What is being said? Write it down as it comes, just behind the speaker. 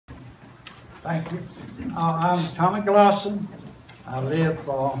Thank you. I'm Tommy Glosson. I live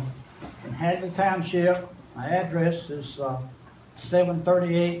in Hadley Township. My address is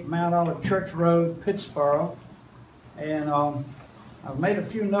 738 Mount Olive Church Road, Pittsboro. And I've made a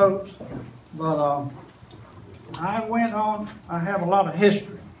few notes, but I have a lot of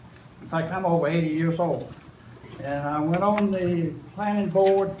history. In fact, I'm over 80 years old. And I went on the planning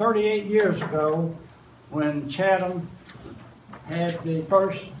board 38 years ago when Chatham had the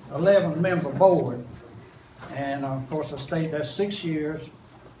first 11-member board. And of course I stayed there 6 years.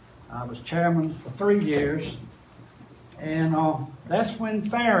 I was chairman for 3 years. And that's when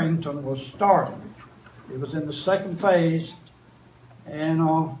Farrington was started. It was in the second phase. And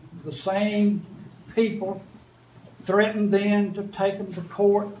the same people threatened then to take them to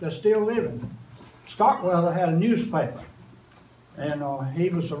court. They're still living. Starkweather had a newspaper. And he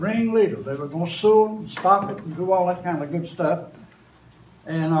was the ringleader. They were going to sue him, stop it, and do all that kind of good stuff.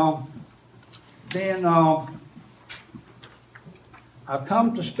 And then I've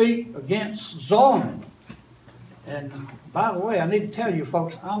come to speak against zoning. And by the way, I need to tell you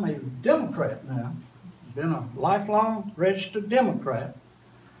folks, I'm a Democrat now. Been a lifelong registered Democrat.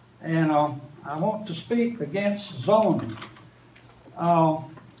 And I want to speak against zoning.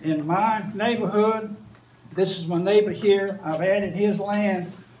 In my neighborhood, this is my neighbor here. I've added his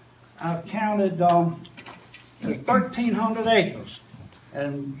land. I've counted 1,300 acres.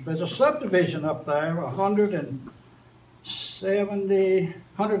 And there's a subdivision up there,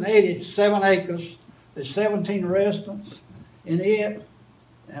 187 acres. There's 17 residents in it.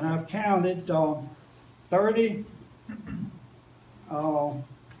 And I've counted 30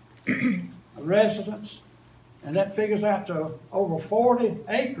 residents. And that figures out to over 40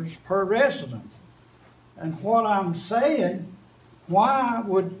 acres per resident. And what I'm saying, why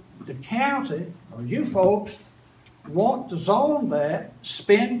would the county, or you folks, want to zone that,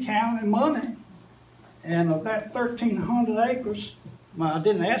 spend county money? And of that 1,300 acres, well, I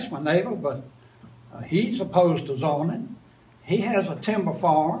didn't ask my neighbor, but he's opposed to zoning. He has a timber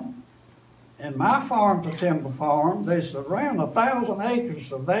farm, and my farm's a timber farm. There's around 1,000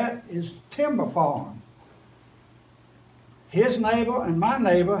 acres of that is timber farm. His neighbor and my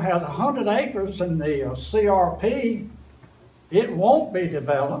neighbor has 100 acres in the CRP. It won't be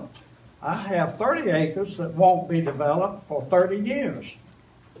developed. I have 30 acres that won't be developed for 30 years.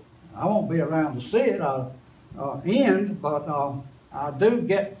 I won't be around to see it end, but I do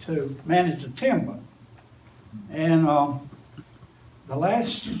get to manage the timber. And the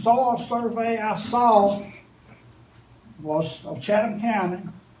last soil survey I saw was of Chatham County.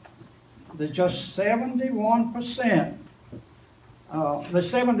 There's just 71%. The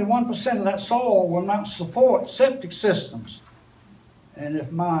 71% of that soil will not support septic systems. And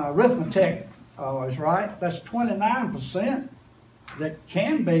if my arithmetic is right, that's 29% that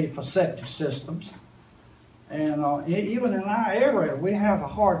can be for septic systems. And even in our area, we have a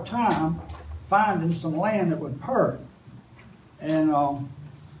hard time finding some land that would perk. And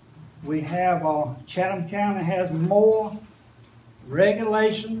we have, Chatham County has more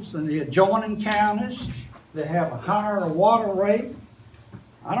regulations than the adjoining counties. They have a higher water rate.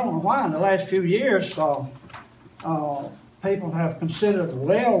 I don't know why in the last few years people have considered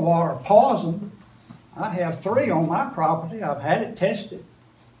well water poison. I have 3 on my property. I've had it tested.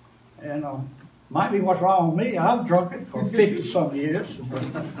 And might be what's wrong with me. I've drunk it for 50-some years. But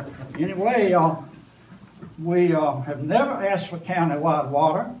anyway, we have never asked for countywide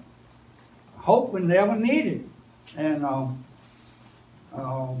water. I hope we never need it. And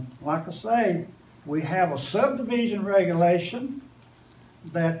like I say, we have a subdivision regulation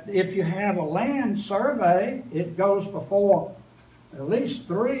that if you have a land survey, it goes before at least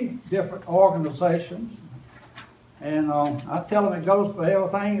 3 different organizations. And I tell them it goes for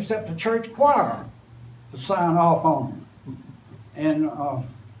everything except the church choir to sign off on it. And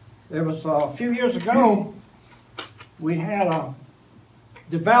there was a few years ago, we had a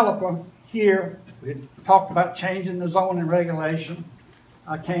developer here. We talked about changing the zoning regulation.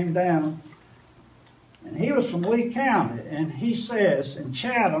 I came down. And he was from Lee County, and he says in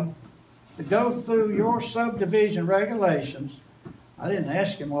Chatham, to go through your subdivision regulations, I didn't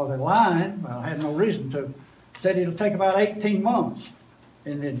ask him was they lying, but I had no reason to, said it'll take about 18 months.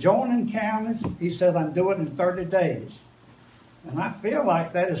 In the adjoining counties, he said I can do it in 30 days. And I feel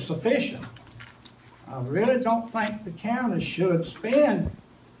like that is sufficient. I really don't think the county should spend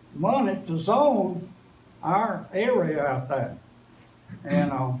money to zone our area out there.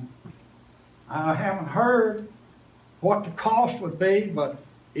 And I haven't heard what the cost would be, but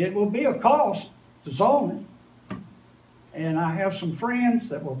it will be a cost to zone it. And I have some friends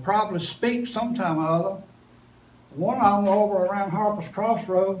that will probably speak sometime or other. One of them over around Harper's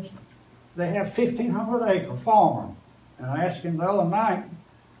Crossroads, they have 1,500 acre farm. And I asked him the other night,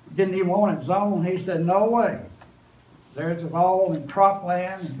 didn't he want it zoned? He said, no way. Theirs is all in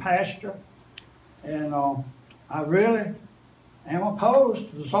cropland and pasture. And I really am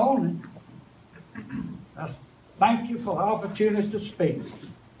opposed to zoning. Thank you for the opportunity to speak.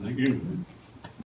 Thank you.